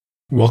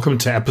Welcome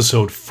to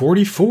episode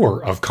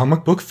 44 of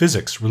Comic Book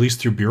Physics, released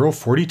through Bureau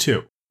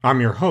 42. I'm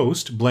your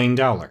host, Blaine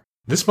Dowler.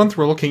 This month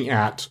we're looking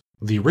at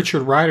the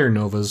Richard Rider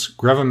Nova's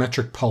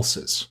gravimetric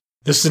pulses.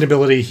 This is an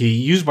ability he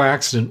used by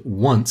accident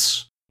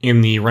once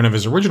in the run of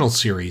his original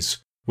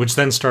series, which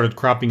then started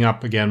cropping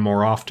up again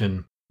more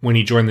often when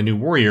he joined the New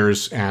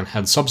Warriors and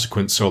had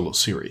subsequent solo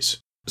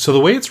series. So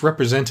the way it's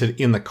represented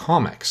in the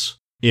comics,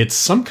 it's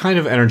some kind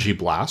of energy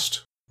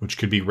blast, which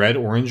could be red,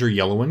 orange, or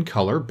yellow in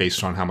color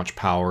based on how much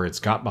power it's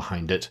got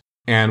behind it,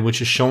 and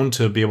which is shown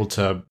to be able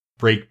to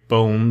break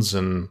bones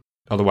and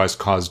otherwise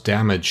cause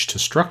damage to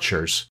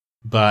structures,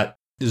 but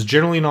is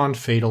generally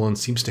non-fatal and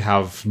seems to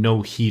have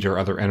no heat or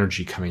other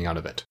energy coming out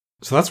of it.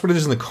 So that's what it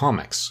is in the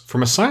comics.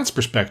 From a science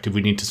perspective, we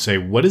need to say,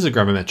 what is a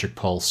gravimetric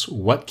pulse?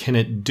 What can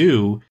it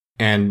do?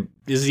 And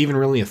is it even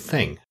really a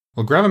thing?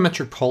 Well,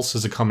 gravimetric pulse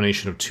is a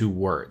combination of two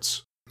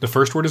words. The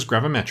first word is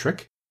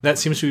gravimetric. That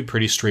seems to be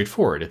pretty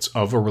straightforward. It's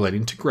of or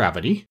relating to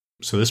gravity.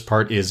 So this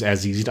part is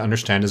as easy to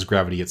understand as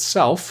gravity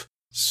itself.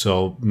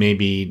 So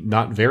maybe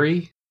not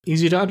very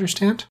easy to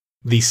understand.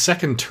 The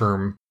second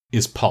term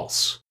is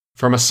pulse.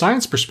 From a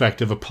science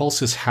perspective, a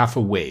pulse is half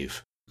a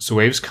wave. So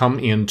waves come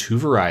in two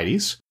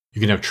varieties.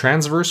 You can have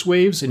transverse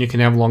waves and you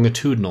can have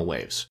longitudinal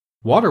waves.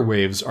 Water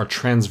waves are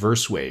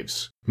transverse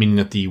waves, meaning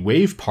that the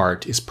wave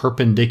part is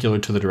perpendicular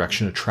to the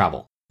direction of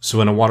travel. So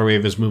when a water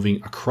wave is moving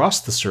across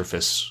the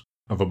surface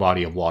of a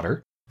body of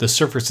water, the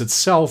surface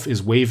itself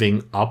is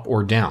waving up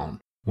or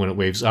down. When it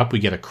waves up, we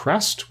get a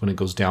crest. When it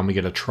goes down, we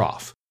get a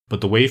trough.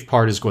 But the wave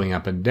part is going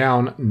up and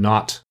down,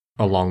 not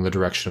along the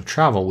direction of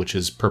travel, which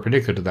is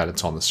perpendicular to that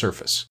it's on the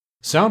surface.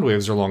 Sound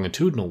waves are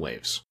longitudinal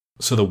waves.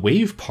 So the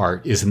wave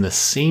part is in the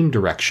same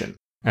direction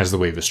as the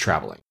wave is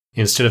traveling.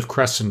 Instead of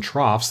crests and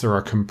troughs, there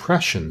are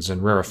compressions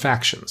and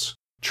rarefactions.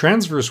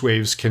 Transverse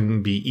waves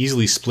can be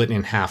easily split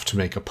in half to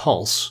make a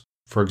pulse.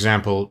 For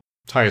example,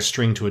 tie a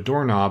string to a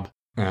doorknob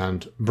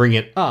and bring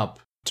it up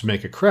to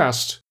make a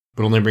crest,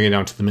 but only bring it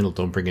down to the middle,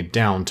 don't bring it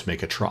down to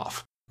make a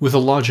trough. With a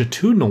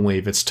longitudinal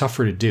wave, it's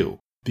tougher to do,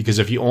 because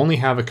if you only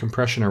have a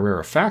compression or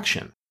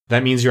rarefaction,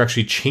 that means you're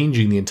actually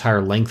changing the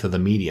entire length of the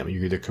medium.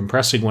 You're either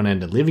compressing one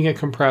end and leaving it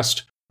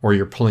compressed, or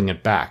you're pulling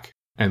it back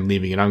and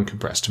leaving it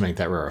uncompressed to make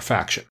that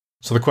rarefaction.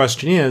 So the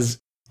question is,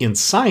 in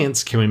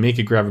science, can we make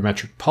a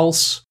gravimetric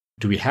pulse?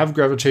 Do we have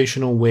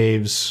gravitational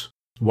waves?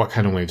 What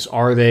kind of waves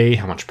are they?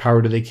 How much power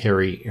do they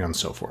carry? And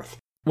so forth.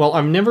 Well,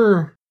 I've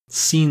never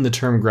seen the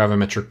term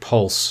gravimetric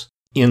pulse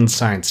in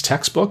science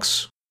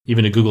textbooks.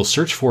 Even a Google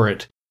search for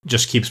it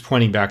just keeps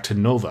pointing back to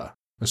Nova,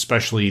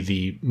 especially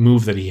the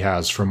move that he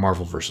has from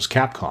Marvel vs.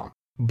 Capcom.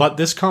 But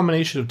this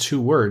combination of two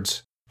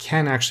words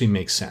can actually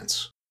make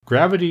sense.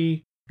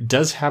 Gravity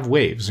does have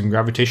waves, and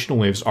gravitational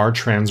waves are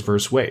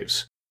transverse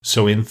waves.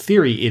 So in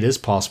theory, it is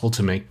possible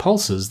to make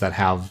pulses that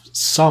have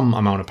some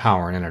amount of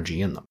power and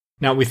energy in them.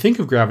 Now, we think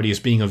of gravity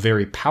as being a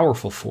very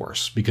powerful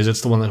force because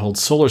it's the one that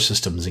holds solar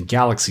systems and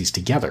galaxies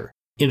together.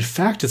 In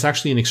fact, it's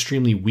actually an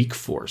extremely weak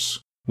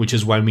force, which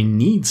is why we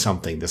need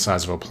something the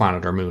size of a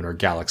planet or moon or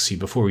galaxy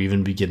before we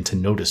even begin to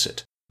notice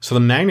it. So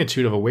the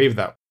magnitude of a wave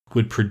that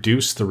would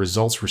produce the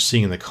results we're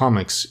seeing in the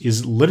comics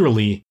is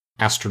literally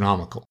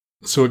astronomical.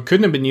 So it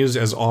couldn't have been used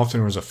as often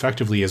or as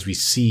effectively as we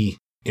see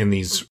in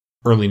these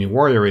early New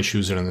Warrior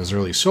issues and in this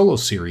early solo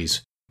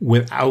series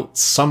without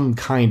some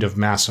kind of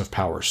massive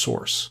power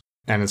source.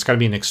 And it's got to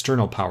be an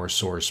external power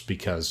source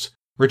because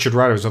Richard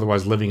Rider is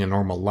otherwise living a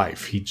normal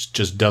life. He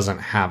just doesn't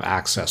have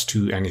access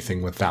to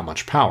anything with that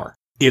much power.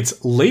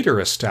 It's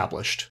later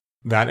established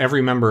that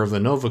every member of the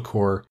Nova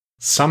Corps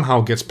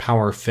somehow gets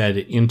power fed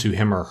into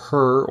him or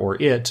her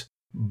or it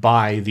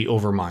by the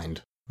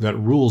Overmind that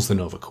rules the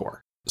Nova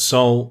Corps.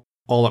 So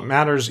all that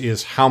matters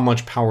is how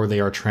much power they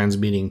are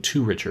transmitting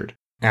to Richard.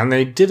 And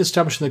they did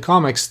establish in the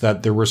comics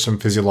that there were some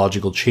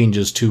physiological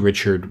changes to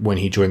Richard when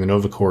he joined the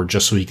Nova Corps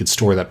just so he could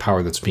store that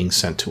power that's being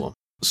sent to him.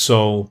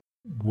 So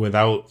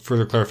without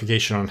further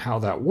clarification on how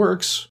that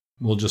works,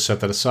 we'll just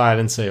set that aside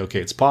and say, okay,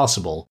 it's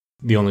possible.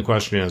 The only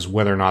question is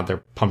whether or not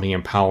they're pumping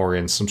in power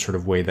in some sort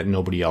of way that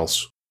nobody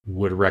else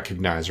would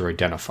recognize or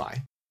identify.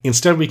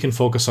 Instead, we can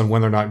focus on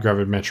whether or not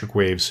gravimetric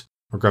waves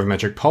or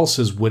gravimetric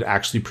pulses would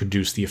actually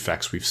produce the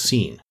effects we've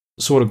seen.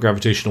 So what do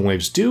gravitational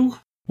waves do?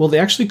 Well, they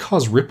actually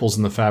cause ripples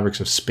in the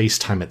fabrics of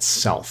space-time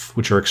itself,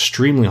 which are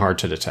extremely hard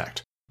to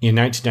detect. In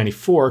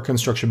 1994,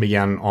 construction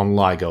began on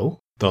LIGO,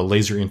 the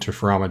Laser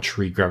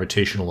Interferometry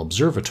Gravitational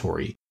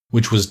Observatory,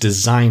 which was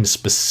designed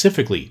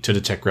specifically to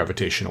detect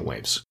gravitational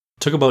waves.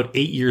 It took about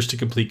 8 years to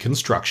complete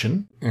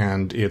construction,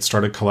 and it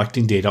started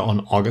collecting data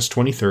on August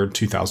 23,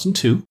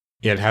 2002.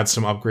 It had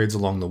some upgrades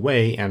along the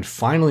way, and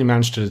finally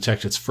managed to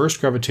detect its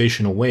first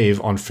gravitational wave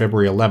on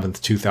February 11,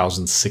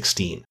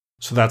 2016.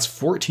 So that's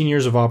 14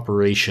 years of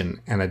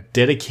operation and a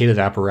dedicated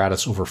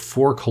apparatus over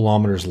 4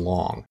 kilometers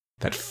long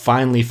that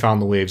finally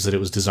found the waves that it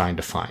was designed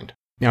to find.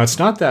 Now, it's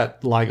not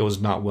that LIGO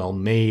is not well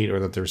made or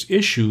that there's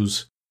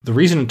issues. The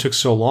reason it took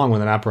so long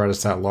with an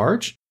apparatus that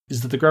large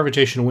is that the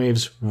gravitational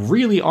waves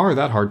really are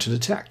that hard to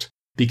detect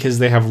because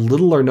they have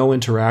little or no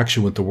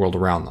interaction with the world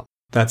around them.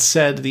 That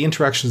said, the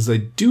interactions they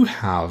do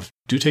have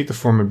do take the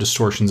form of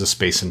distortions of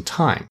space and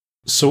time.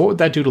 So what would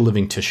that do to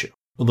living tissue?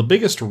 Well, the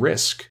biggest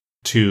risk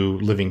to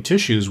living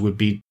tissues would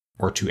be,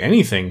 or to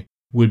anything,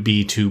 would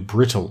be to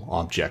brittle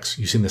objects,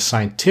 using the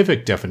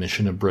scientific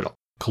definition of brittle.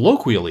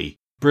 Colloquially,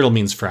 brittle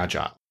means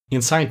fragile.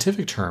 In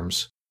scientific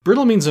terms,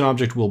 brittle means an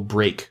object will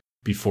break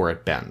before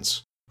it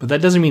bends. But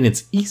that doesn't mean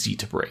it's easy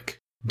to break.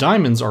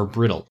 Diamonds are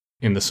brittle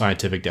in the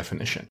scientific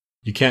definition.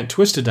 You can't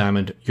twist a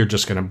diamond, you're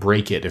just going to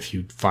break it if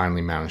you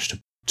finally manage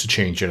to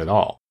change it at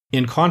all.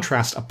 In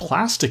contrast, a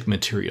plastic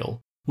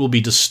material will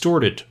be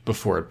distorted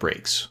before it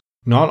breaks.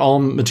 Not all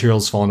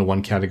materials fall into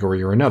one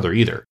category or another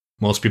either.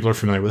 Most people are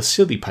familiar with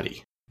silly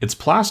putty. It's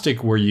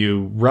plastic where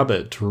you rub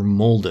it or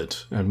mold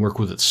it and work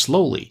with it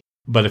slowly.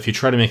 But if you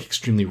try to make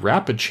extremely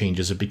rapid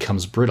changes, it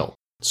becomes brittle.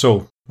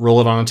 So roll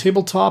it on a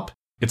tabletop,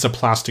 it's a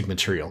plastic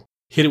material.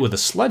 Hit it with a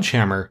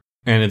sledgehammer,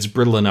 and it's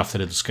brittle enough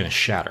that it's going to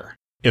shatter.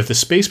 If the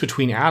space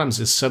between atoms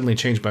is suddenly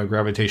changed by a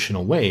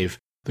gravitational wave,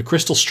 the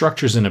crystal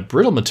structures in a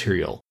brittle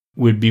material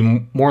would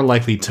be more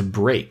likely to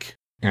break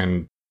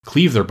and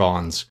cleave their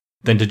bonds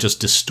than to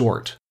just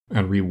distort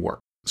and rewarp.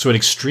 So an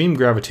extreme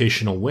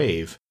gravitational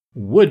wave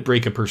would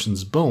break a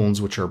person's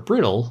bones, which are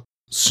brittle,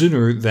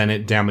 sooner than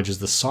it damages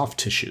the soft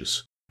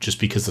tissues, just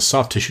because the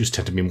soft tissues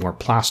tend to be more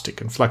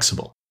plastic and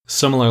flexible.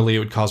 Similarly, it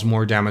would cause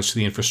more damage to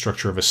the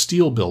infrastructure of a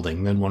steel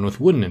building than one with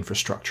wooden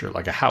infrastructure,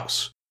 like a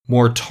house.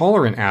 More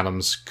tolerant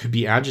atoms could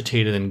be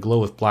agitated and glow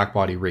with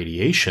blackbody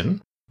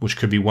radiation, which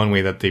could be one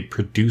way that they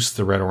produce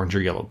the red, orange,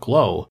 or yellow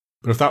glow.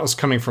 But if that was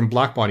coming from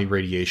blackbody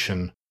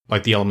radiation,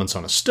 like the elements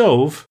on a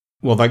stove,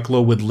 well, that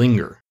glow would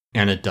linger,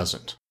 and it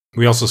doesn't.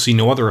 We also see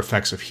no other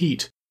effects of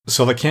heat,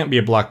 so that can't be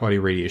a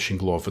blackbody radiation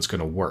glow if it's going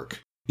to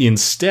work.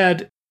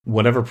 Instead,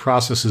 whatever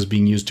process is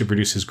being used to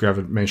produce his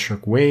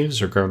gravimetric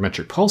waves or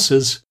gravimetric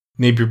pulses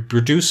may be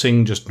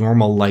producing just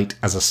normal light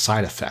as a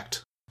side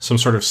effect, some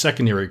sort of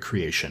secondary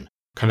creation,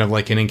 kind of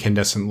like an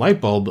incandescent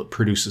light bulb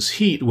produces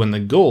heat when the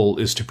goal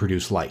is to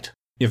produce light.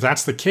 If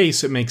that's the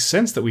case, it makes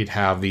sense that we'd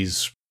have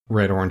these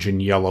red, orange,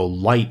 and yellow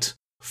light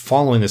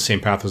following the same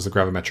path as the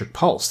gravimetric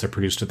pulse. They're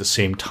produced at the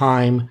same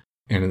time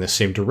and in the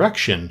same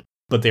direction,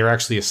 but they're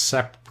actually a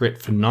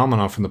separate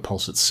phenomenon from the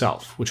pulse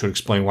itself, which would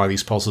explain why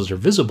these pulses are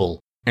visible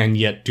and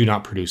yet do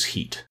not produce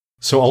heat.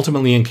 So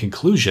ultimately, in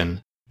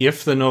conclusion,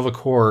 if the Nova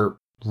Core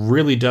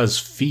really does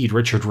feed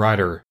Richard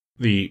Rider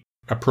the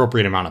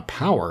appropriate amount of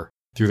power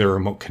through their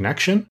remote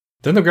connection,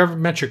 then the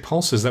gravimetric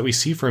pulses that we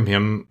see from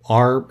him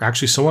are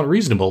actually somewhat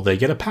reasonable. They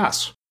get a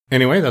pass.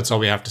 Anyway, that's all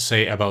we have to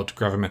say about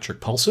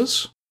gravimetric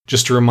pulses.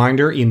 Just a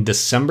reminder, in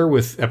December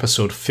with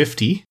episode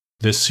 50,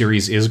 this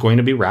series is going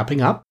to be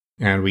wrapping up,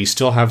 and we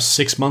still have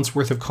 6 months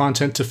worth of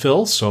content to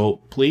fill, so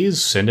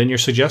please send in your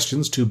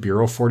suggestions to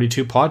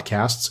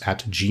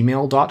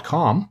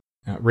bureau42podcasts@gmail.com.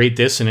 Rate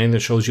this and any of the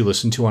shows you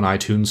listen to on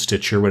iTunes,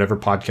 Stitcher, whatever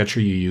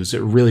podcatcher you use.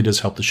 It really does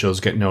help the shows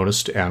get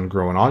noticed and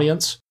grow an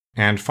audience.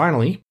 And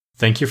finally,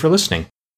 thank you for listening.